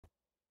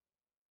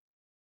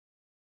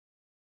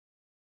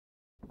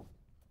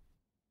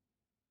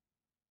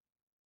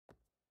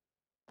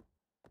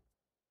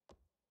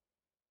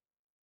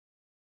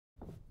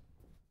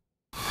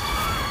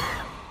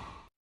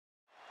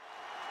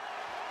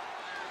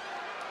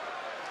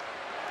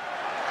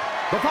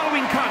The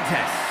following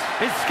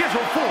contest is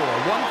scheduled for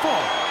one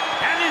fall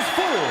and is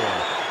for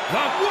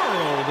the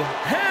World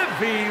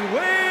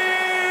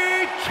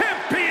Heavyweight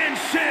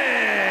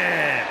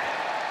Championship.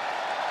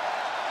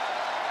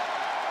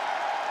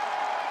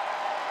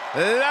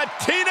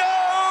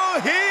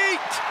 Latino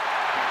Heat.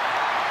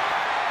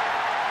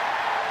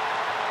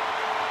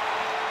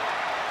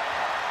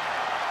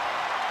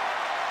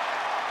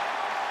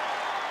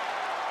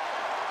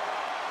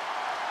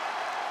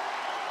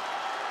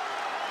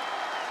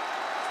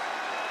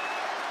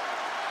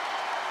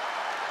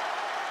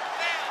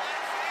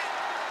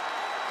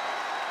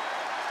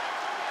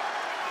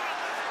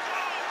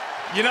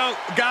 You know,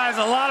 guys,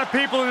 a lot of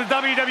people in the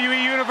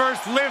WWE Universe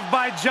live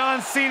by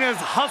John Cena's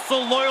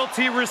hustle,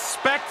 loyalty,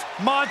 respect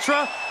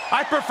mantra.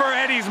 I prefer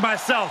Eddie's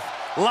myself.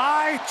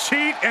 Lie,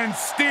 cheat, and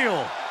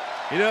steal.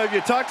 You know, if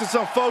you talk to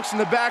some folks in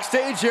the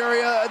backstage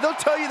area, they'll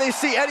tell you they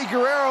see Eddie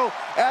Guerrero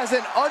as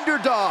an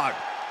underdog.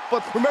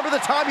 But remember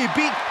the time he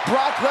beat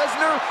Brock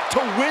Lesnar to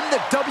win the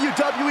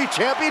WWE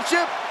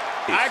Championship?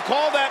 I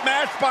call that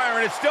match,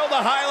 Byron. It's still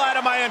the highlight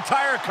of my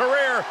entire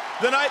career.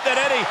 The night that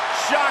Eddie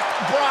shocked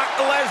Brock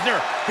Lesnar.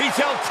 He's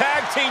held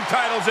tag team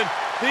titles and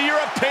the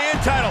European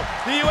title,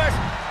 the U.S.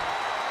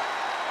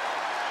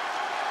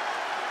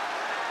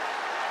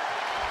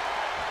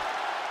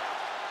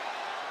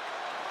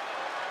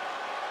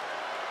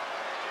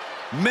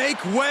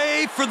 Make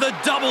way for the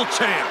double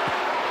champ.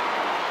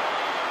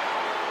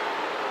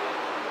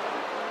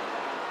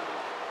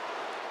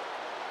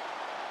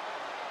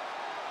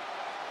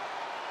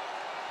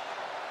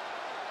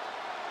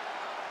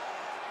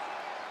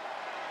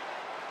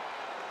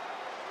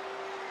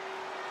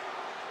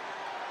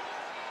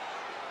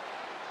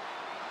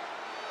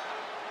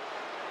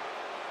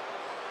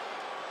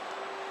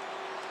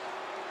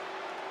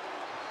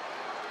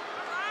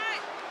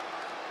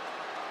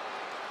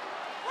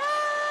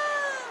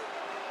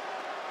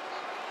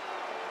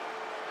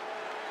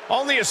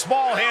 Only a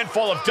small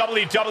handful of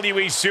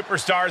WWE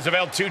superstars have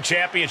held two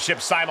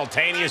championships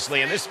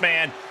simultaneously, and this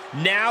man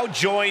now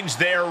joins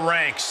their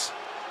ranks.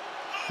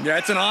 Yeah,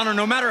 it's an honor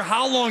no matter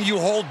how long you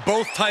hold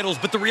both titles,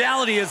 but the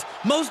reality is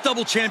most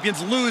double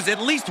champions lose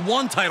at least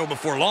one title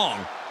before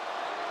long.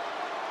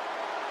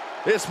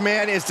 This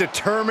man is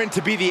determined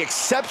to be the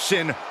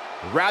exception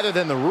rather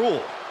than the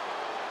rule.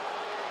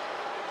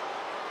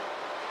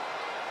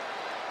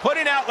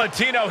 Putting out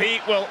Latino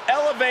Heat will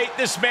elevate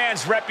this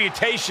man's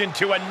reputation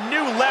to a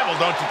new level,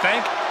 don't you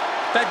think?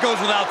 That goes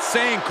without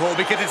saying, Cole,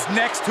 because it's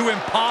next to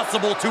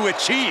impossible to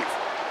achieve.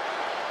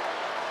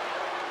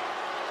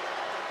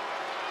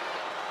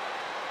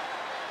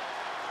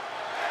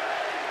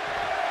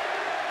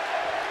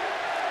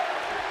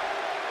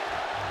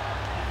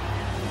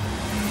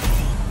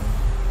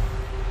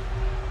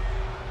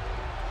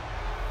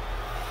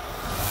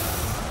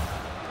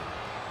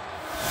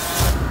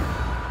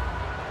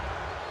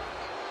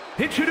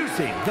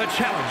 Introducing the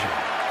challenger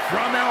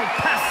from El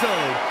Paso,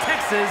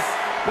 Texas,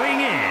 weighing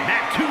in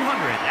at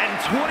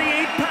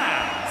 228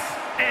 pounds,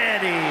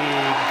 Eddie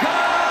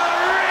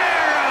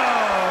Guerrero.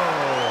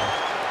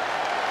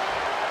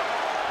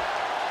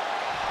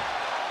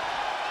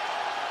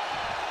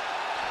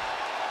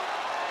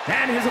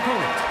 And his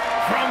opponent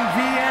from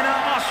Vienna,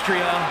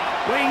 Austria,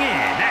 weighing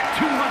in at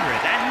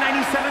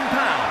 297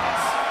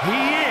 pounds,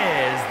 he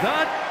is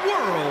the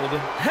World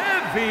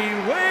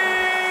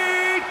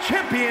Heavyweight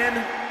Champion,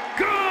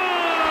 Gunther!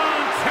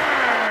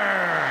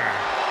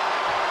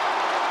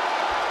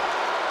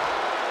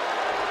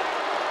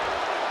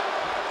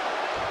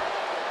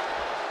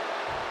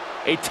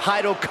 A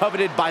title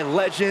coveted by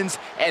legends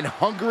and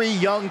hungry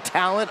young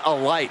talent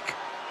alike.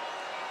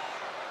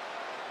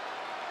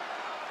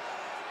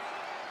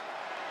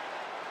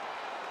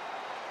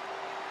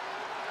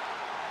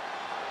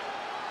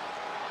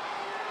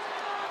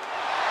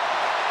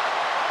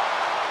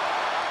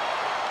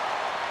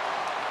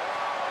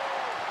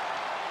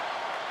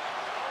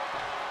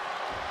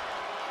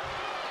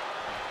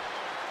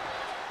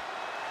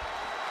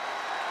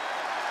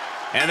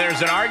 And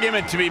there's an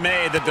argument to be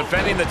made that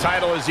defending the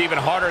title is even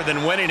harder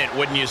than winning it,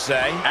 wouldn't you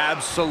say?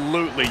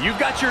 Absolutely. You've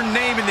got your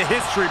name in the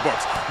history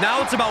books.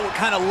 Now it's about what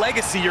kind of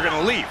legacy you're going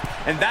to leave.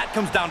 And that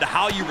comes down to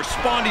how you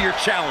respond to your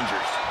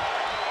challengers.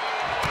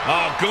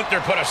 Oh,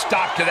 Gunther put a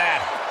stop to that.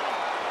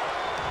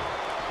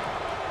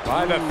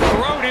 By the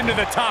throat into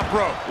the top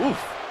rope. Oof.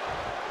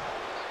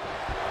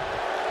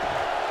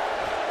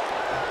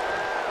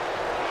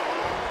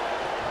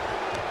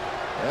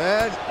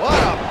 And what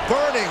a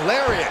burning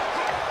lariat.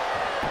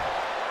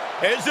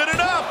 Is it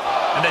enough?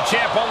 And the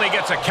champ only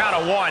gets a count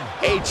of one.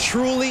 A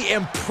truly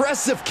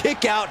impressive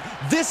kick out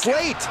this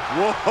late.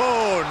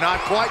 Whoa,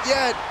 not quite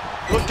yet.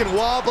 Looking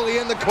wobbly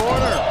in the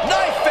corner.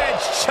 Knife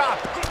edge chop.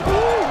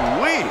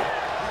 Ooh-wee.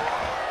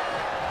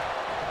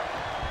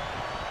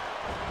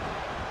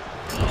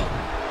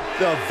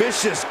 The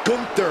vicious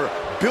Gunther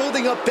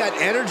building up that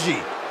energy.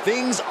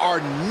 Things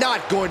are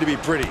not going to be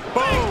pretty.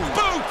 Boom!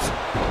 Boot!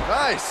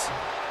 Nice.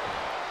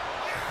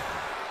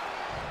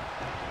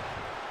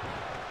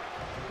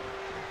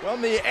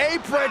 From the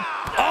apron.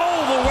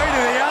 All the way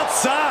to the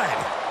outside.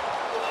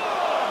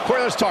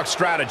 Corey, let's talk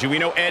strategy. We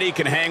know Eddie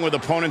can hang with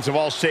opponents of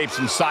all shapes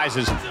and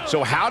sizes.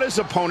 So how does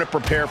opponent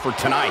prepare for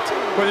tonight?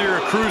 Whether you're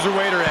a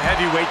cruiserweight or a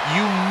heavyweight,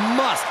 you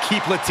must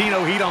keep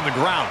Latino heat on the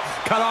ground.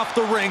 Cut off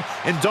the ring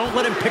and don't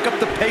let him pick up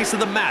the pace of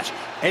the match.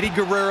 Eddie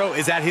Guerrero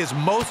is at his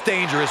most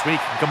dangerous when he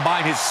can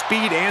combine his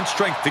speed and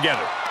strength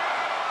together.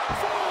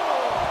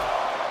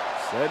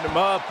 Setting him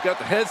up, got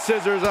the head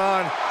scissors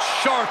on.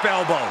 Sharp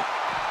elbow.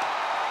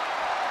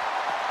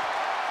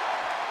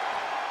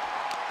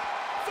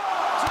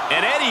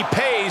 And Eddie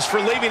pays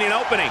for leaving an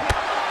opening.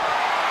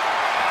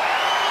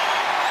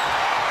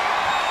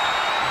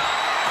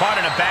 Caught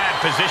in a bad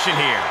position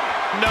here.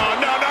 No.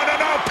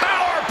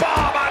 Power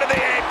bomb out of the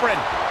apron.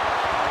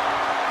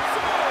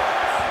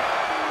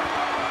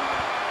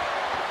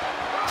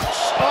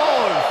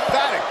 Oh,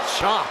 emphatic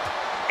chop.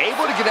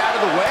 Able to get out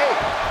of the way.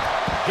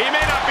 He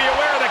may not be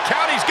aware of the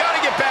count. He's got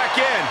to get back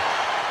in.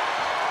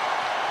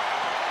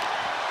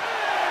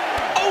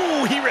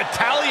 Oh, he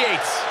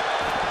retaliates.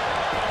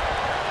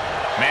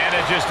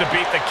 Manages to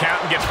beat the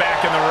count and get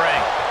back in the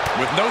ring.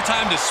 With no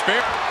time to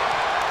spare.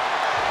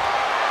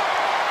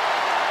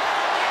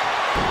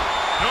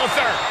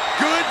 Gunther.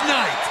 Good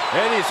night.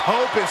 Eddie's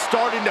hope is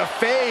starting to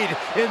fade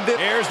in this.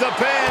 Here's the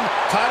pin.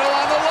 Title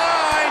on the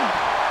line.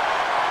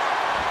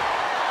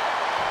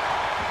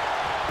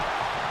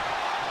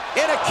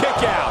 And a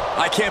kick out.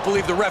 I can't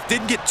believe the ref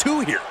didn't get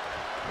two here.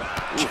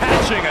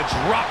 Catching a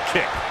drop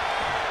kick.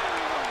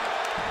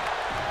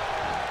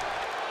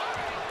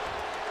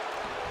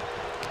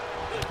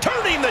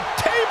 Turning the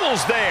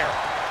tables there.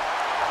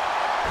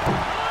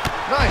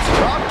 Nice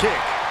drop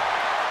kick.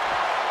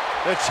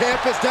 The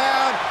champ is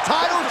down.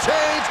 Title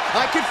change.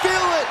 I can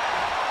feel it.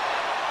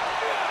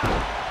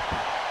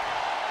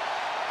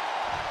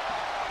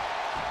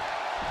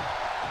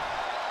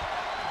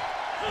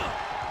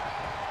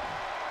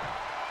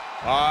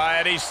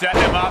 Eddie's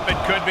setting him up. It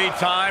could be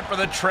time for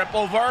the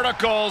triple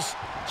verticals.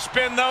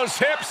 Spin those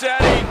hips,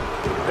 Eddie.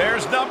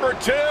 There's number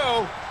 2.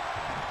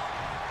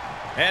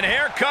 And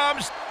here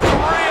comes 3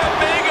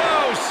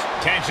 amigos.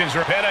 Tensions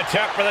are pin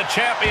attempt for the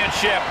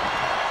championship.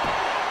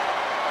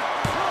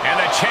 And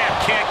the champ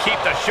can't keep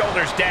the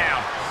shoulders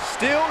down.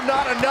 Still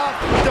not enough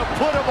to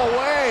put him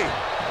away.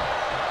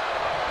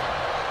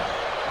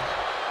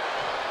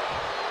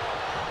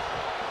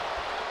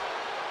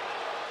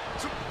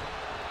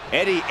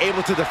 Eddie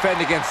able to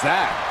defend against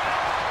that.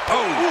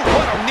 Oh,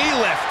 what a knee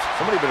lift.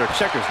 Somebody better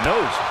check his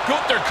nose.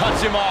 Gunther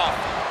cuts him off.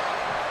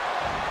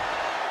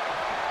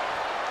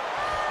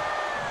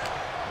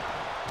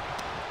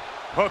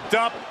 Hooked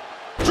up.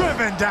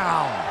 Driven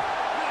down.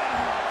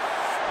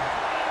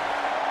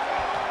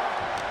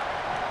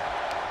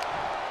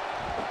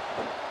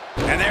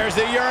 And there's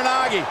the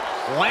Uranagi.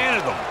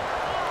 Landed them.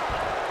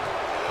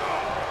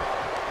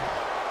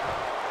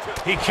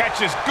 He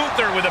catches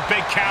Gunther with a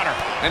big counter.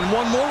 And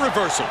one more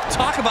reversal.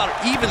 Talk about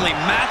evenly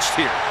matched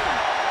here.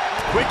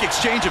 Quick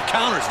exchange of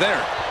counters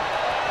there.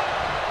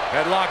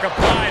 Headlock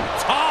applied.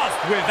 Tossed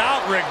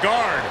without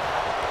regard.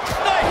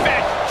 Knife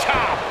edge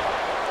chop.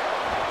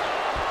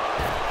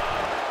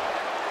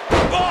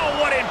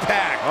 Oh, what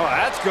impact. Oh,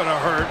 that's gonna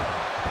hurt.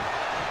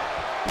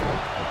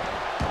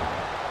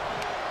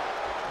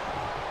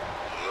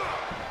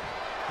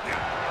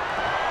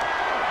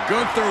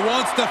 Gunther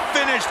wants to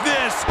finish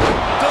this,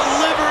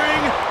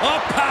 delivering a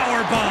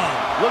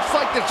powerbomb. Looks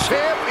like the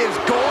champ is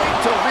going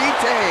to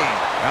retain.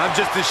 I'm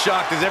just as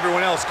shocked as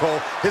everyone else,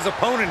 Cole, his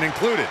opponent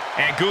included.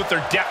 And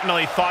Gunther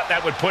definitely thought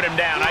that would put him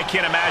down. I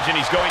can't imagine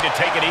he's going to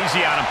take it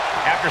easy on him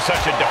after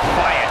such a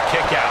defiant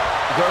kickout.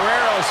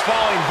 Guerrero's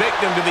falling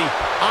victim to the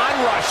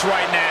onrush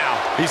right now.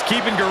 He's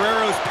keeping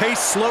Guerrero's pace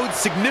slowed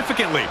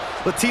significantly.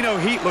 Latino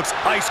heat looks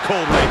ice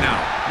cold right now.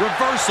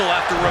 Reversal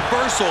after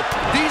reversal.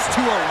 These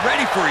two are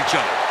ready for each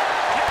other.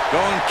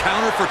 Going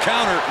counter for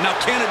counter. Now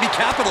can it be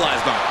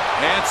capitalized on?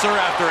 Answer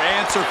after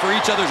answer for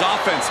each other's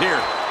offense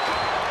here.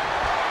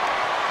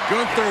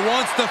 Gunther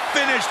wants to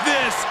finish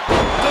this,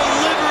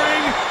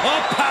 delivering a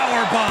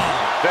powerbomb.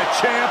 The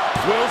champ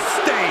will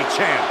stay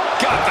champ.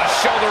 Got the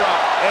shoulder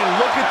up. And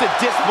look at the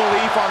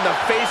disbelief on the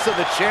face of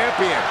the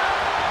champion.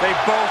 They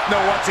both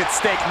know what's at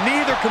stake.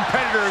 Neither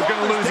competitor is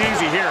going to lose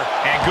easy here.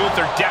 And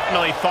Gunther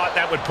definitely thought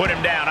that would put him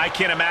down. I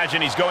can't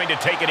imagine he's going to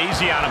take it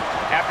easy on him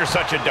after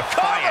such a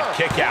defiant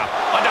kickout.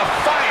 A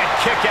defiant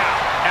kickout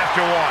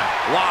after one.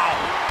 Wow.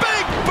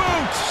 Big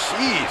boot.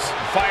 Jeez.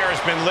 Fire has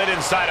been lit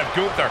inside of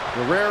Gunther.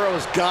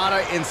 Guerrero's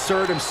gotta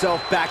insert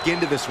himself back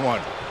into this one.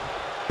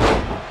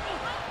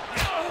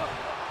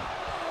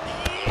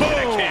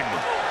 Boom.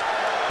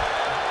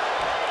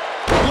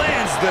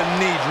 Lands the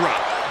knee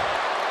drop.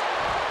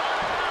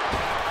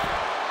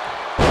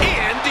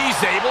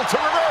 He's able to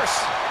reverse.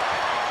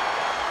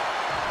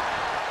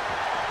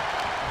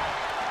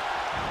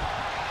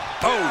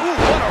 Oh,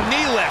 what a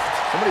knee lift.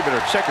 Somebody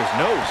better check his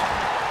nose.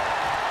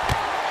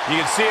 You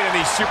can see it in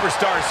these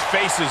superstars'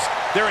 faces.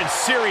 They're in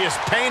serious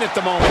pain at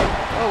the moment.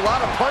 A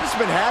lot of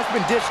punishment has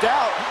been dished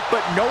out,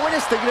 but no one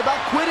is thinking about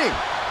quitting.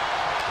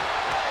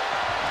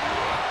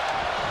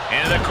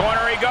 In the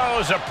corner he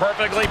goes, a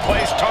perfectly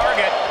placed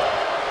target.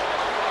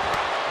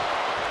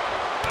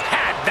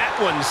 Had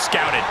one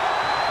scouted.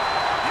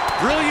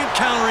 Brilliant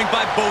countering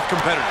by both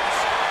competitors.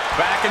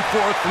 Back and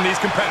forth from these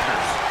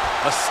competitors.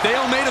 A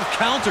stalemate of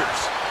counters.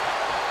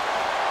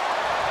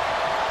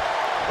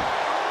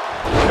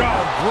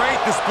 Oh, great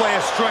display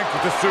of strength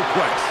with the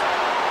suplex.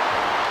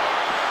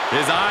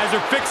 His eyes are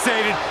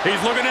fixated.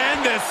 He's looking to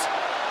end this.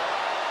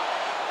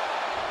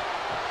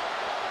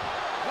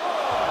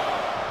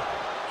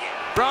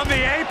 From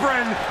the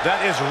apron.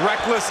 That is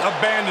reckless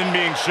abandon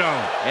being shown.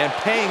 And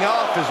paying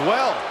off as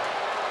well.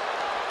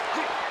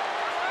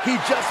 He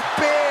just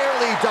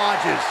barely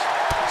dodges.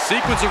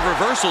 Sequence of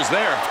reversals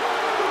there.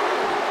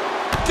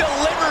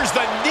 Delivers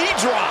the knee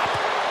drop.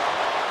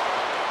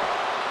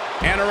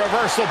 And a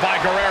reversal by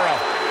Guerrero.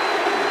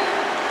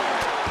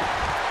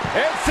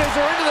 And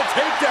scissor into the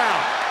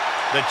takedown.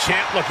 The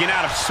champ looking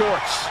out of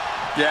sorts.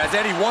 Yeah, as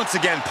Eddie once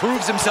again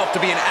proves himself to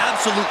be an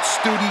absolute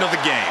student of the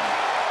game.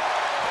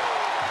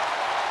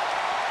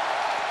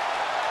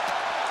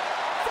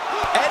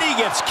 Eddie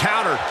gets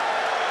countered.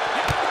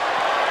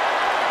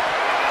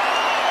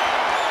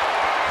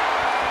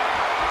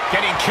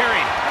 Getting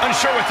carried,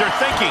 unsure what they're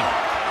thinking.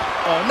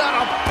 Oh, not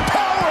a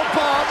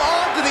powerbomb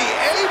onto the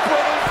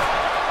apron.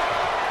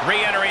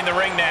 Re-entering the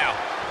ring now.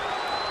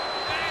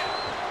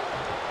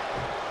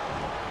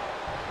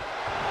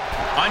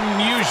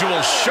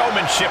 Unusual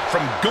showmanship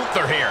from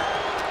Gunther here.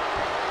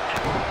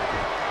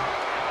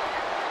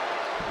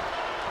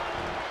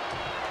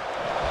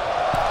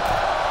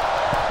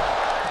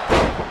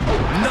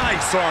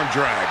 Nice arm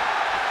drag.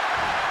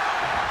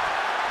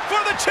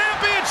 For the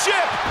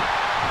championship!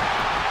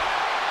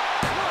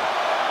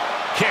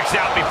 Kicks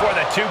out before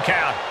the 2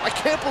 count. I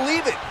can't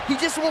believe it. He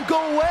just won't go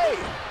away.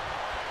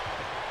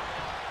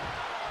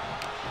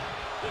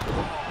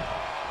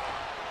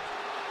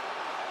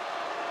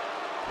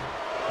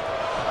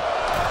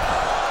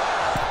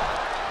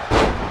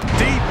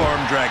 Deep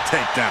arm drag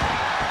takedown.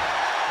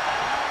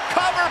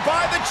 Cover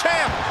by the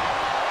champ.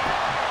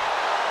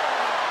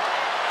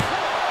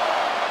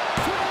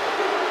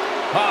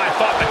 Oh, I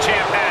thought the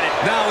champ had it.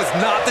 Now is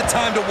not the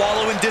time to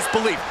wallow in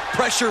disbelief.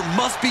 Pressure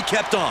must be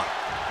kept on.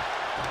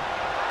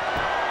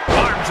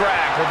 Arm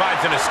drag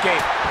provides an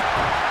escape.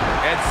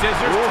 And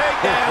scissors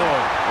takedown.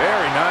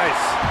 Very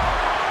nice.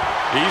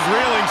 He's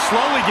reeling,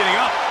 slowly getting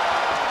up.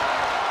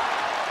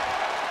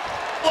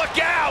 Look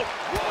out!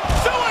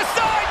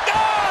 Suicide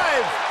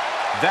dive!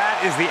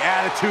 That is the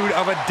attitude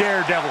of a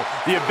daredevil.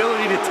 The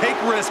ability to take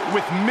risk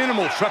with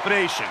minimal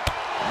trepidation.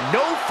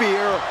 No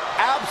fear,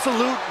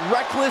 absolute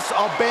reckless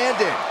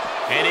abandon.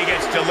 And he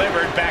gets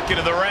delivered back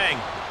into the ring.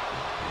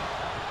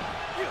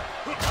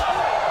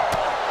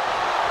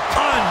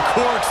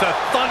 Uncorks a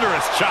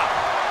thunderous chop.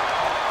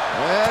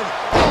 And,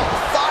 oh,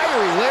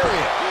 fiery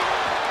lariat.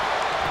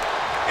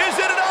 Is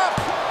it enough?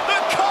 The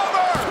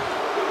cover!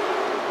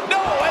 No,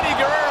 Eddie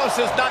Guerrero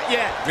says not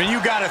yet. And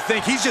you gotta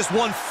think he's just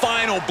one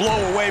final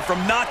blow away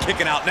from not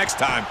kicking out next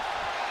time.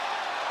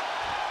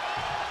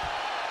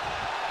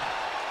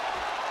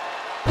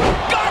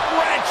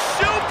 Gut-wrench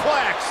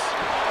suplex!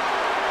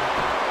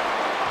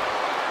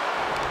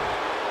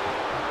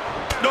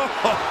 No.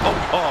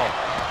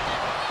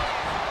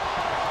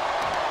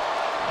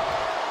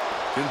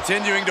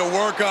 Continuing to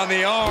work on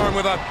the arm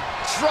with a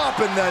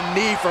Dropping the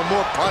knee for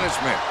more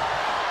punishment.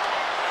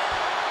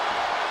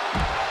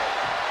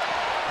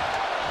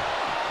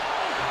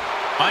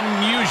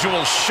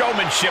 Unusual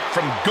showmanship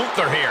from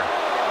Gunther here.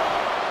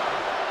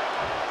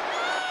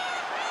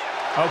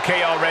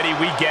 Okay, already,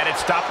 we get it.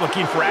 Stop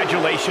looking for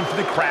adulation from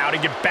the crowd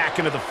and get back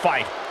into the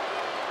fight.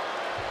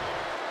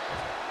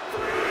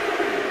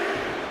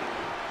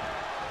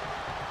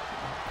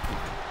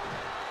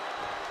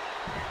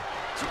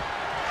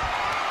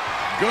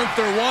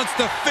 Gunther wants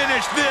to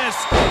finish this.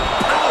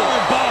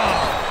 Powerbomb.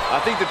 I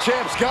think the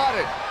champ's got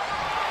it.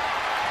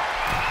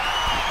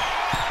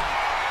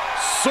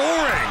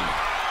 Soaring.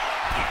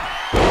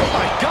 Oh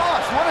my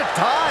gosh, what a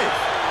dive.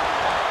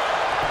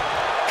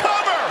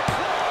 Cover!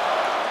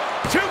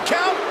 2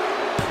 count.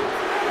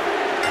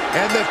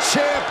 And the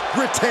champ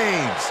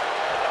retains.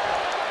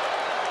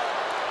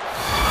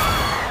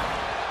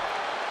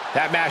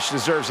 That match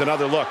deserves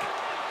another look.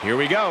 Here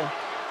we go.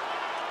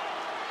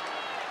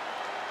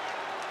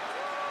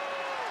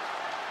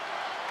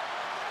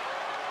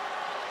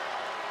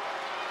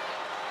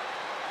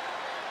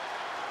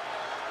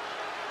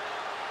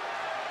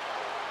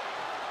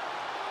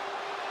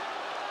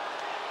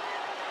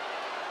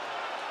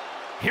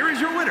 Here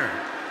is your winner,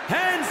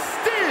 and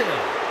still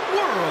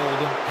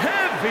World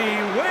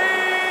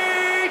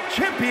Heavyweight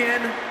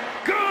Champion,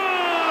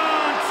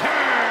 Gunther!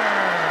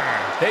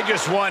 They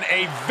just won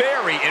a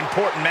very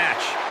important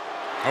match.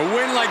 A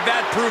win like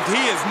that proved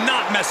he is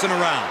not messing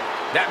around.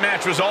 That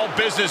match was all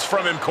business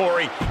from him,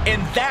 Corey,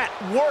 and that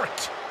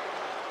worked.